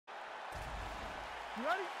You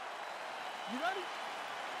ready? You ready?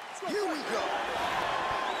 Here we go.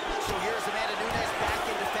 So here's Amanda Nunes back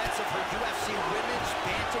in defense of her UFC Women's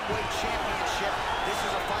Bantamweight Championship. This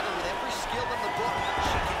is a fighter with every skill in the book.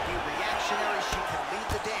 She can be reactionary, she can lead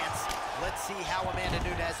the dance. Let's see how Amanda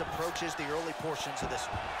Nunes approaches the early portions of this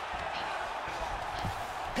one.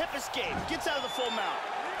 Hip escape, gets out of the full mount.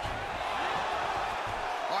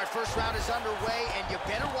 All right, first round is underway, and you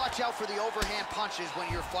better watch out for the overhand punches when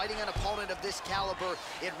you're fighting an opponent of this caliber.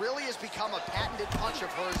 It really has become a patented punch of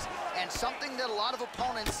hers, and something that a lot of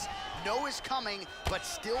opponents know is coming, but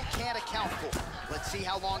still can't account for. Let's see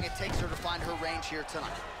how long it takes her to find her range here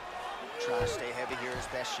tonight. Trying to stay heavy here as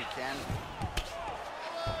best she can.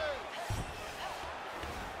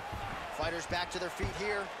 Fighters back to their feet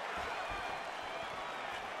here.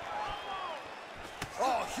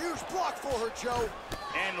 Oh, huge block for her, Joe.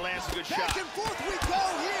 And lands a good shot. Back and forth we go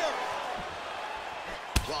here.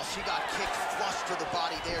 Well, she got kicked flush to the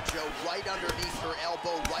body there, Joe, right underneath her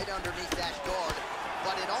elbow, right underneath that guard.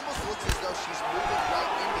 But it almost looks as though she's moving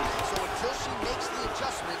right into it. So until she makes the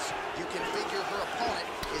adjustments, you can figure her opponent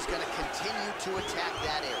is going to continue to attack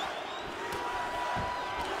that area.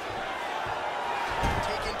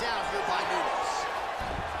 Taken down here by Nunes.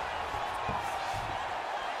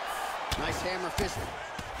 Nice hammer fist.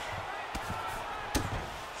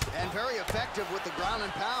 And very effective with the ground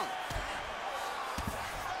and pound.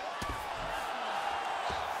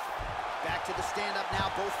 Back to the stand-up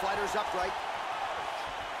now, both fighters upright.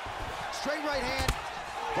 Straight right hand,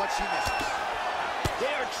 but she misses.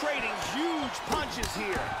 They are trading huge punches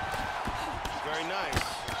here. Very nice.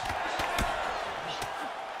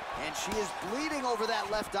 And she is bleeding over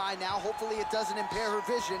that left eye now. Hopefully it doesn't impair her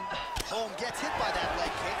vision. Holm gets hit by that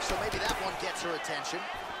leg kick, so maybe that one gets her attention.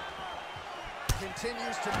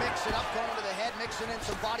 Continues to mix it up, going to the head, mixing in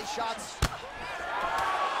some body shots.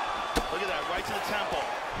 Look at that, right to the temple.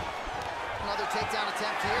 Another takedown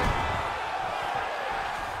attempt here.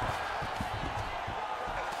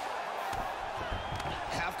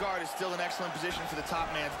 Half guard is still an excellent position for the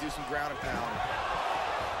top man to do some ground and pound.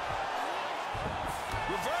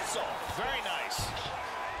 Reversal, very nice.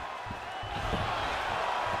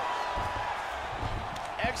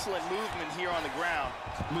 Excellent movement here on the ground.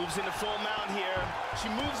 Moves into full mount here. She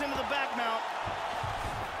moves into the back mount.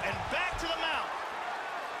 And back to the mount.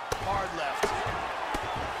 Hard left.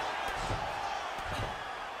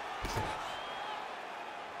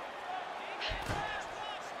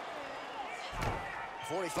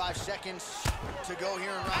 .45 seconds to go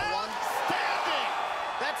here in round one. Standing!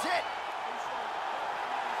 That's it.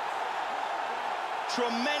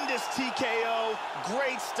 Tremendous TKO.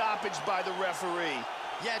 Great stoppage by the referee.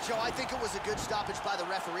 Yeah, Joe, I think it was a good stoppage by the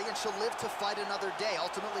referee, and she'll live to fight another day.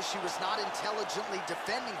 Ultimately, she was not intelligently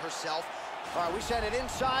defending herself. All right, we send it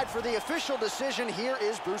inside for the official decision. Here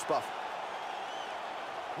is Bruce Buffer.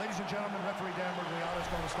 Ladies and gentlemen, referee Dan Murgliano is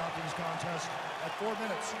going to stop this contest at 4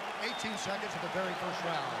 minutes, 18 seconds of the very first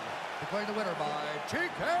round. Declaring the winner by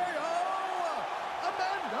TKO,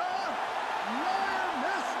 Amanda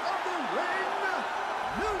Lioness of the Ring,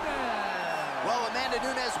 Nunes. Well, Amanda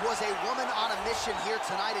Nunes was a woman on a mission here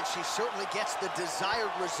tonight, and she certainly gets the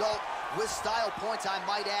desired result with style points, I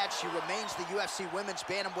might add. She remains the UFC Women's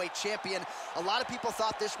Bantamweight Champion. A lot of people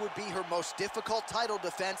thought this would be her most difficult title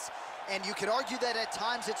defense, and you could argue that at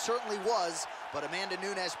times it certainly was, but Amanda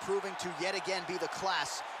Nunes proving to yet again be the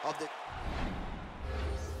class of the